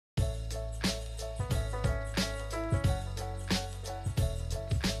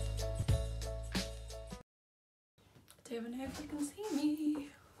Don't even know if you can see me.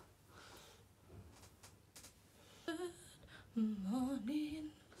 Good morning,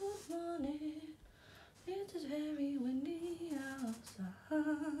 good morning. It is very windy outside.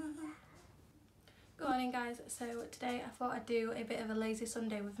 Good morning guys, so today I thought I'd do a bit of a lazy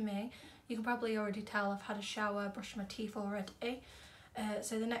Sunday with me. You can probably already tell I've had a shower, brushed my teeth already.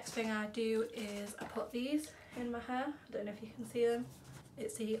 So the next thing I do is I put these in my hair. I don't know if you can see them.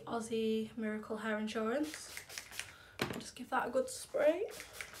 It's the Aussie Miracle Hair Insurance. Just give that a good spray.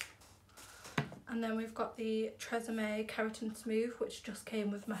 And then we've got the Tresemme Keratin Smooth, which just came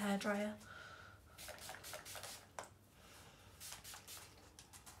with my hairdryer.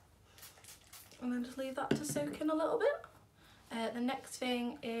 And then just leave that to soak in a little bit. The next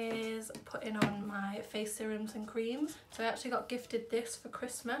thing is putting on my face serums and creams. So I actually got gifted this for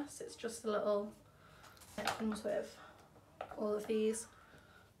Christmas. It's just a little, it comes with all of these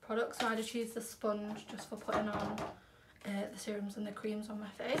products. So I just use the sponge just for putting on the serums and the creams on my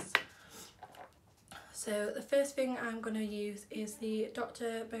face. So the first thing I'm going to use is the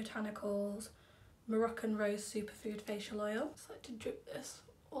Dr. Botanicals Moroccan Rose Superfood Facial Oil. I just like to drip this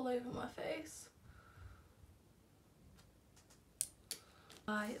all over my face.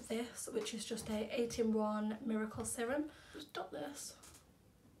 By this, which is just a 8-in-1 miracle serum. Just dot this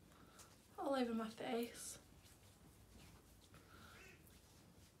all over my face.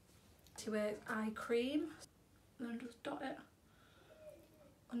 To an eye cream, and then just dot it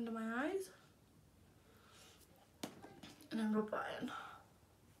under my eyes, and then rub that in.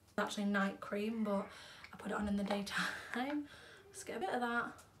 It's actually night cream, but I put it on in the daytime. Just get a bit of that,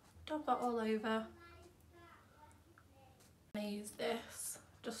 dab that all over. I use this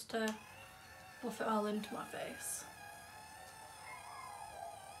just to buff it all into my face.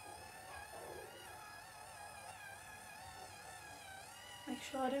 Make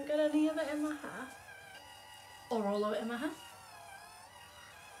sure I don't get any of it in my hair, or all of it in my hair.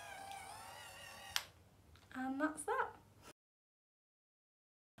 And that's that.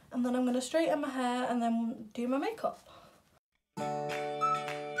 And then I'm going to straighten my hair and then do my makeup.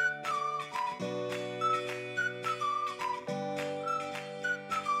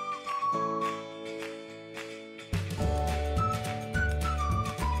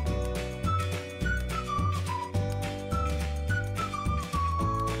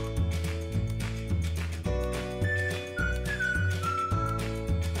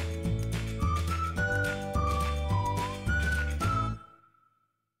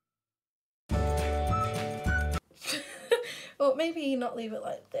 But maybe not leave it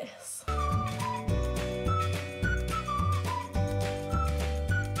like this.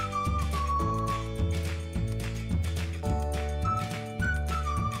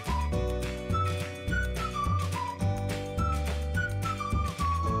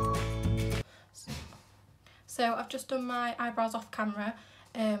 So I've just done my eyebrows off camera,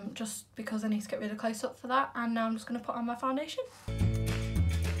 just because I need to get really close up for that, and now I'm just going to put on my foundation.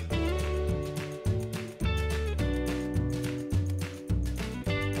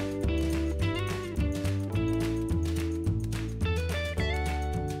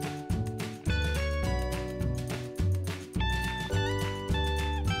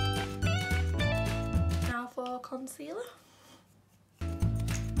 Concealer.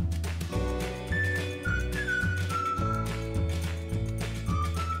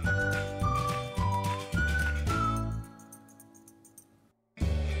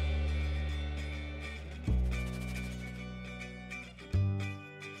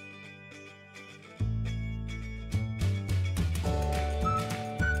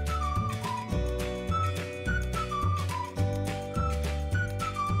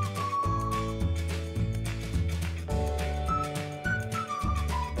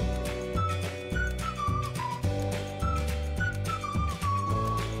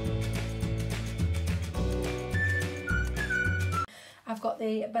 I've got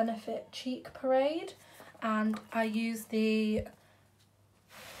the Benefit Cheek Parade, and I use the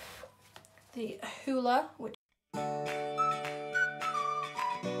Hoola, which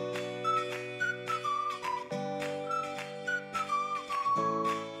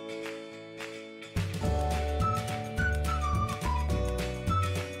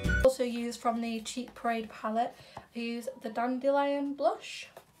also use from the Cheek Parade palette. I use the Dandelion blush,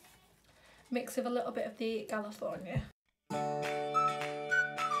 mixed with a little bit of the California.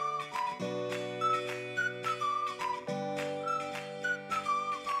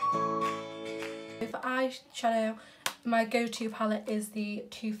 For eyeshadow, my go-to palette is the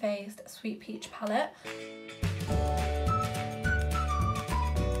Too Faced Sweet Peach palette.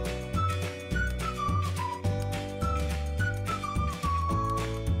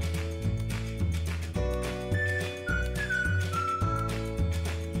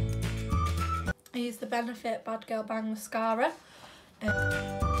 use the Benefit Bad Girl Bang Mascara.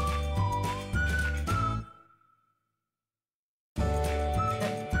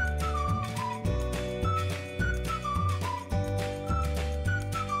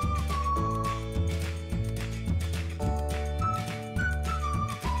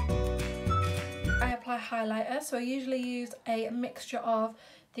 I apply highlighter, so I usually use a mixture of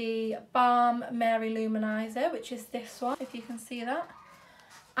the Balm Mary Luminizer, which is this one, if you can see that,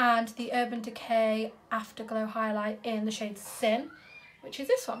 and the Urban Decay Afterglow highlight in the shade Sin, which is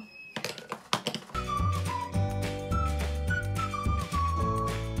this one.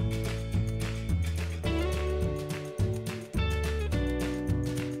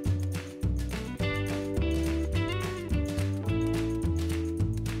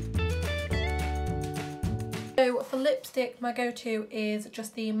 So for lipstick, my go-to is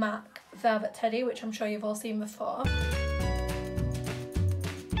just the MAC Velvet Teddy, which I'm sure you've all seen before.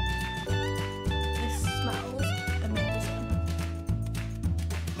 This smells amazing.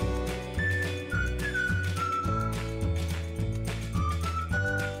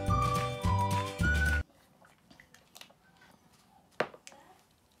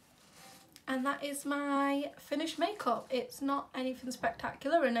 And that is my finished makeup. It's not anything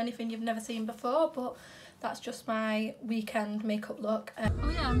spectacular and anything you've never seen before, but that's just my weekend makeup look. Oh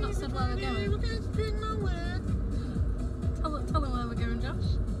yeah, I've not said where we're going. Tell them where we're going,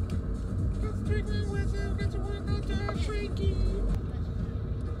 Josh.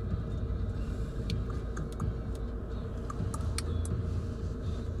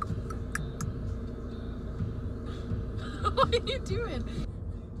 What are you doing?